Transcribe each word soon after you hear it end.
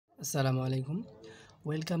Assalamu alaikum.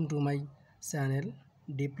 Welcome to my channel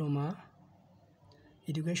Diploma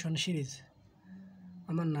Education Series.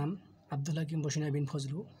 আমার নাম আব্দুল হাকিম বসিনা বিন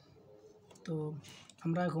ফজলু। তো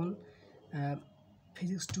আমরা এখন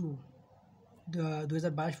ফিজিক্স 2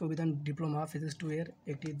 2022 প্রবিধান ডিপ্লোমা ফিজিক্স 2 এর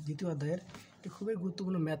একটি দ্বিতীয় অধ্যায়ের একটি খুবই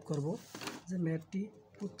গুরুত্বপূর্ণ ম্যাথ করব, যে ম্যাথটি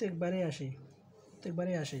প্রত্যেকবারে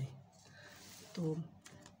আসে। তো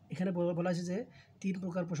এখানে বলা আছে যে 3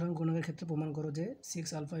 প্রকার প্রসারণ গুণকের ক্ষেত্রে প্রমাণ করো যে 6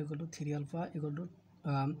 আলফা = 3 আলফা =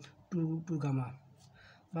 2 গামা।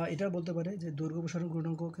 বা এটাও বলতে পারে যে দৈর্ঘ্য প্রসারণ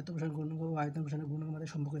গুণাঙ্ক, ক্ষেত্র প্রসারণ গুণাঙ্ক ও আয়তন প্রসারণ গুণাঙ্কের মধ্যে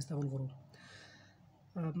সম্পর্ক স্থাপন করো।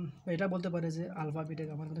 এটা বলতে পারে যে আলফা বিটা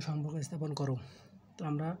গামার মধ্যে সম্পর্ক স্থাপন করো। তো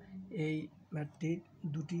আমরা এই ম্যাথটি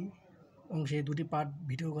দুটি পার্ট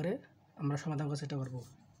ভিডিও করে আমরা সমাধান করার চেষ্টা করব।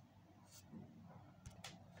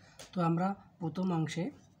 তো আমরা প্রথম অংশে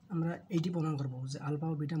আমরা এইটি প্রমাণ করব যে আলফা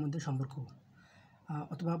ও বিটার মধ্যে সম্পর্ক,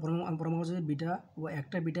 অথবা প্রমাণ করছে যে বিটা ও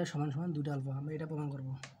একটা বিটা সমান সমান 2টা আলফা। আমরা এটা প্রমাণ করব।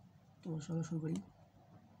 তো চলো শুরু করি।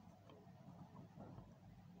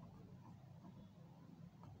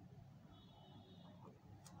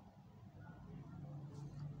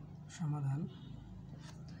 সমাধান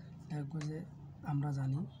দেখব যে আমরা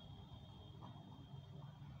জানি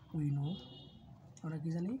আমরা কি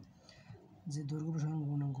জানি যে দৈর্ঘ্য প্রসারণ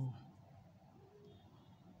গুণাঙ্ক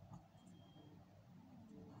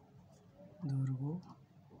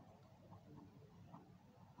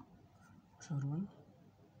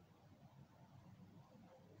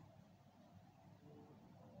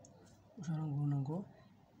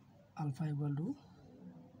alpha =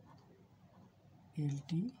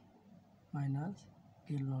 LT -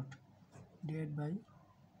 L0 divided by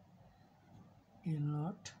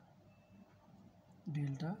L0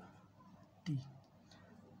 delta টি।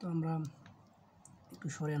 তো আমরা একটু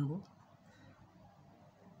সরে আনবো।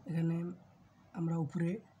 এখানে আমরা উপরে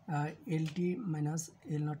LT -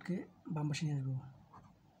 L0 কে বাম পাশে নিয়ে আসবো।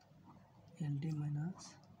 LT -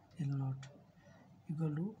 L0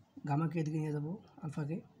 = গামাকে এদিকে নিয়ে যাবো,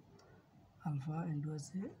 আলফাকে। আলফা ইন্টু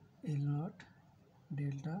আছে L0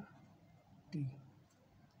 ডেল্টা টি।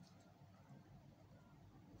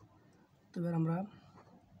 তো এবার আমরা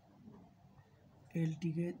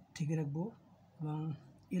LT-কে ঠিকই রাখবো এবং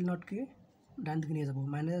L0-কে ডান দিকে নিয়ে যাবো।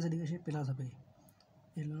 মাইনাস আছে দিকে, সে প্লাস হবে।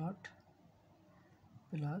 L0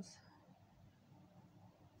 plus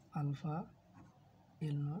alpha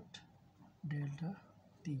L0 delta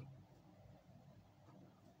টি।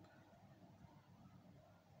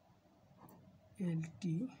 LT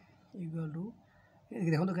 =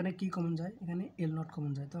 দেখুন তো এখানে কি কমন যায়, এখানে L0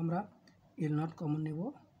 কমন যায়। তো আমরা L0 কমন নেব,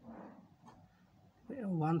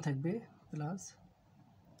 1 থাকবে প্লাস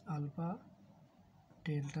আলফা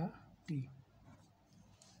ডেল্টা টি।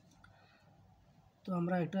 তো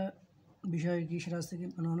আমরা একটা বিষয় কি সেটা হচ্ছে কি,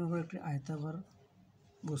 মনে করো একটি আয়তাকার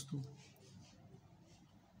বস্তু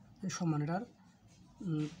সমান, এটার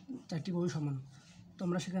 4টি বাহু সমান। তো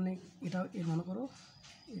আমরা সেখানে এটাও এল মনে করো,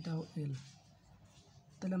 এটাও এল।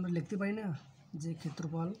 তাহলে আমরা লিখতে পারি না যে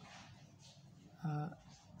ক্ষেত্রফল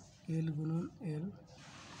এল গুণন এল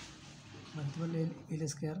বা ক্ষেত্রফল এল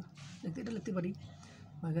স্কোয়ার, এটা লিখতে পারি।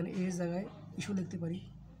 বা এখানে এর জায়গায় ইস্যু লিখতে পারি,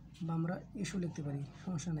 বা আমরা ইস্যু লিখতে পারি,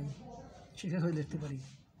 সমস্যা নেই, সেখানে হয়ে লিখতে পারি।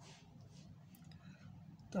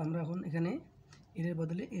 তো আমরা এখন এখানে এর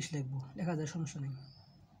বদলে এস লিখবো, লেখা যায়, সমস্যা নেই।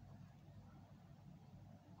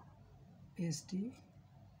 ST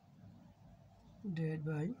divided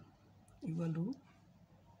by =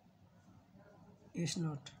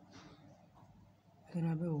 S0, এখানে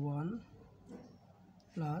হবে 1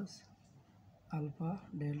 প্লাস আলফা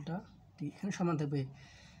ডেল্টা টি। এখানে সমান থাকবে।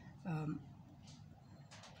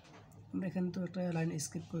 আমরা এখানে তো একটা লাইন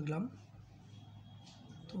স্কিপ করে দিলাম।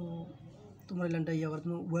 তো তোমরা এই লাইনটা আবার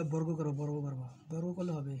তুমি বর্গ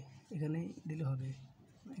করলে হবে, এখানে দিলে হবে,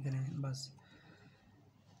 এখানে বাস।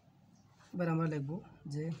 এবার আমরা লিখব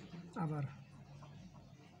যে আবার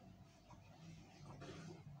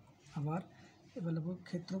এবার লিখব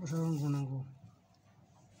ক্ষেত্র প্রসারণ গুণাঙ্ক।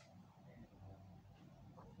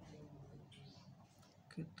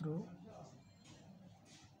 ক্ষেত্র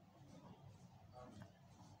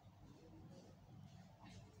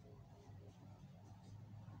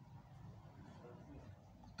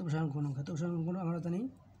প্রসারণ গুণাঙ্ক আমরা জানি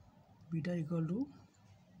বিটা =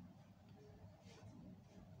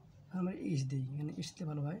 আমরা এস দিই, এখানে এসতে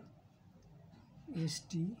ভালো হয়,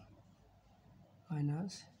 ST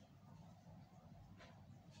মাইনাস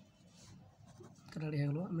কাটারি হয়ে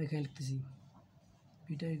গেলো। আমরা এখানে লিখতেছি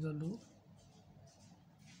beta =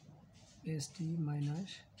 ST minus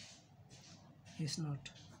S0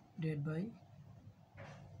 divided by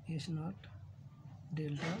S0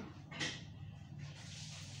 delta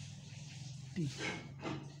টি।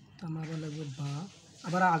 তো আমরা আবার লিখব বা,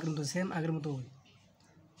 আবার আগের মতো সেম আগের মতো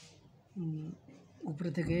উপরে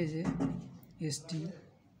থেকে এই যে এসটি,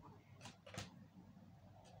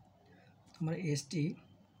 আমরা ST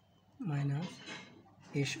minus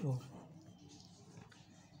S O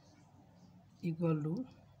equal to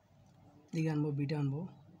দিকে আনবো, বিটা আনবো,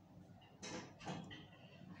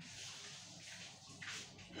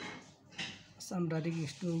 আমরা ঠিক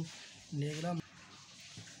একটু লিখলাম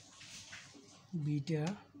বিটা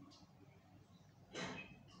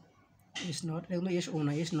এস নট, এগুলো এস ও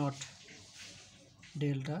না, এস নট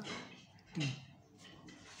ডেল্টা টি।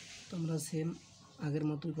 তো আমরা সেম আগের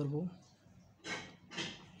মতোই করবো,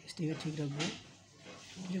 এসটিকে ঠিক রাখবো,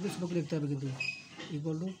 যেহেতু ছোটো লিখতে হবে কিন্তু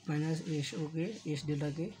equal to minus S okay ace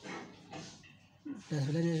ডেল্টাকে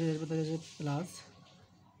plus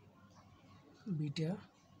beta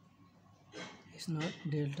S not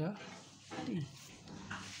delta টি।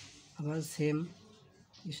 আবার সেম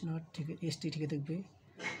এস নট ঠিক এস টি ঠিক থাকবে,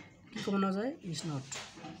 কী কমানো যায়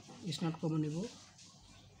এস নট কমন নেব,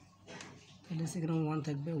 তাহলে সেখানে 1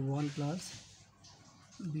 থাকবে, 1 প্লাস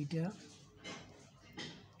বিটা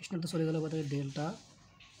এস নট তো চলে গেল তাহলে ডেল্টা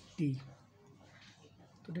টি।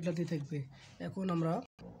 তো ডেল্টা টি থাকবে। এখন আমরা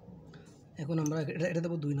এটা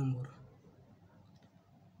দেবো 2 নম্বর,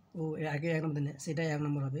 ও আগে 1 নম্বর দেন, সেটাই 1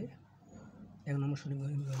 নম্বর হবে, 1 নম্বর সরি।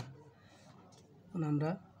 এখন আমরা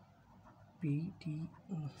পি টি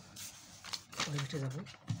পরিবেশে যাব,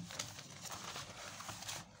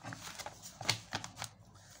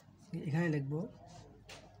 এখানে লিখব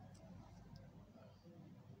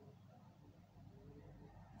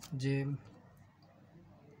যে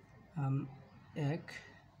 1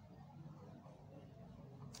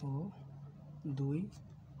 ও 2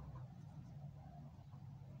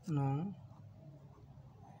 নং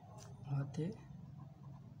হাতে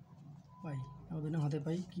পাই, আমাদের নং হাতে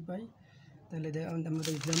পাই, কী পাই তাহলে আমরা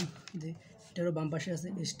দেখলাম যে এটারও বাম পাশে আছে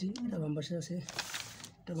এসটি, এটা বাম পাশে আছে,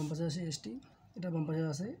 এটা বাম পাশে আছে এসটি, এটা বাম পাশে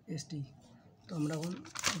আছে এসটি। তো আমরা এখন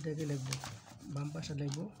এটাকে লিখব, বাম পাশে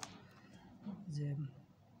লিখব যে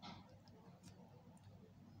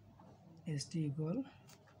এসটি ইকুয়াল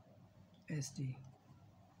এসটি।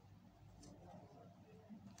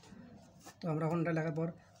 তো আমরা এখন এটা লেখার পর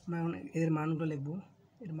আমরা এখন এর মানগুলো লিখব,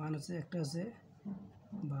 এর মান হচ্ছে একটা হচ্ছে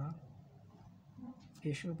বা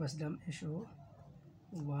এসও পাচ্ছিলাম S O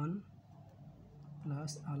 1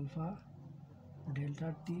 plus alpha delta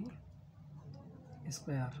T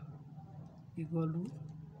square equal to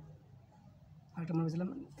আরেকটা মান পেয়েছিলাম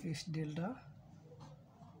এস ডেল্টা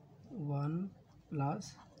 1 প্লাস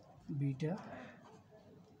বিটা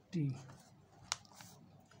টি।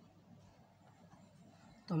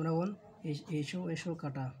 তো আমরা এখন এসও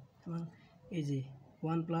কাটা এবং এই যে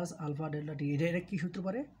 1 প্লাস আলফা ডেল্টা টি, এটা কী সূত্র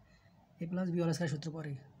পারে, এ প্লাস বি হোল স্কয়ার সূত্র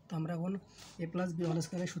পারে। তো আমরা এখন এ প্লাস বি হোল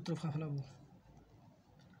স্কয়ারের সূত্র ফেলাবো,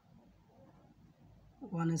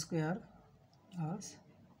 1 square plus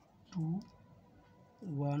 2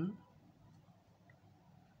 1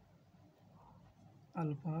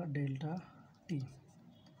 alpha delta T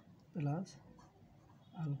plus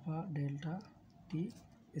alpha delta T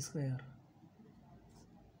square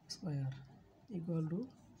equal to,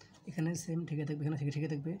 এখানে সেম ঠিকই থাকবে, এখানে ঠিকই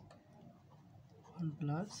থাকবে 1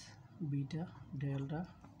 প্লাস বিটা ডেল্টা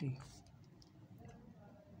টি।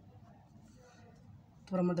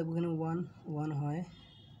 তারপর আমরা দেখবো এখানে 1 হয়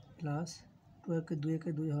প্লাস 2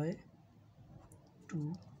 একে 2 হয় 2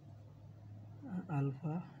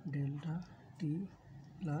 আলফা ডেল্টা টি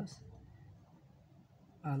প্লাস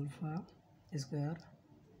আলফা স্কোয়ার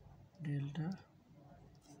ডেল্টা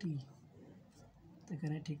টি।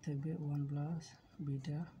 এখানে ঠিক থাকবে 1 প্লাস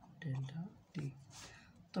বিটা ডেল্টা টি।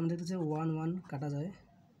 তো আমরা দেখতেছি 1 1 কাটা যায়।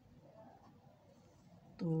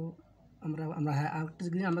 তো আমরা হ্যাঁ আরেকটা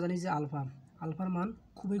জিনিস আমরা জানি যে আলফার মান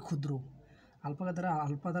খুবই ক্ষুদ্র,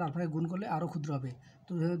 আলফাকে গুণ করলে আরও ক্ষুদ্র হবে। তো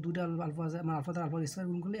এখানে 2টা আলফা আছে, আমরা আলফা দ্বারা আলফা স্কয়ার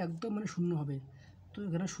গুণ করলে একদম মানে 0 হবে। তো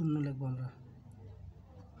এখানে 0 লিখবো আমরা,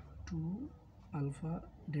 2 আলফা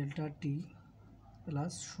ডেল্টা টি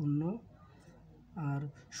প্লাস 0, আর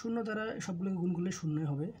 0 দ্বারা সবগুলোকে গুণ করলে 0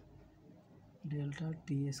 হবে, delta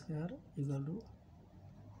T square equal to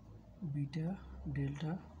beta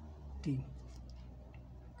delta টি।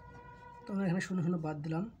 তো আমরা এখানে 0 0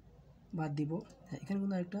 বাদ দিব। হ্যাঁ, এখানে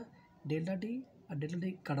কিন্তু একটা ডেল্টা টি আর ডেল্টা টি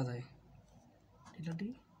কাটা যায়,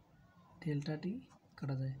 ডেল্টা টি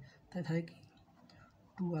কাটা যায়, তাই থাকে কি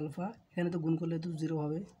 2 আলফা, এখানে তো গুণ করলে তো 0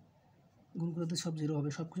 হবে, গুণ করলে তো সব 0 হবে,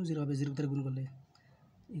 সব কিছু 0 হবে, 0 দ্বারা গুণ করলে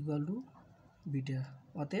ইকুয়াল টু বিটা,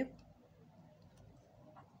 অতএব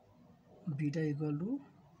বিটা ইকুয়াল টু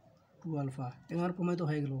 2 আলফা। আমার প্রমাণিত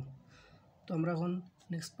হয়ে গেল। তো আমরা এখন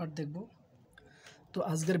নেক্সট পার্ট দেখব। তো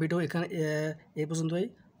আজকের ভিডিও এখানে এই পর্যন্তই।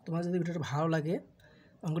 তোমার যদি ভিডিওটা ভালো লাগে,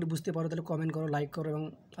 অঙ্কটি বুঝতে পারো, তাহলে কমেন্ট করো, লাইক করো এবং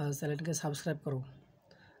চ্যানেলটিকে সাবস্ক্রাইব করো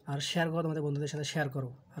আর শেয়ার করো, তোমাদের বন্ধুদের সাথে শেয়ার করো।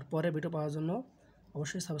 আর পরে ভিডিও পাওয়ার জন্য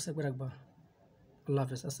অবশ্যই সাবস্ক্রাইব করে রাখবা। আল্লাহ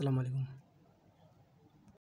হাফেজ, আসসালামু আলাইকুম।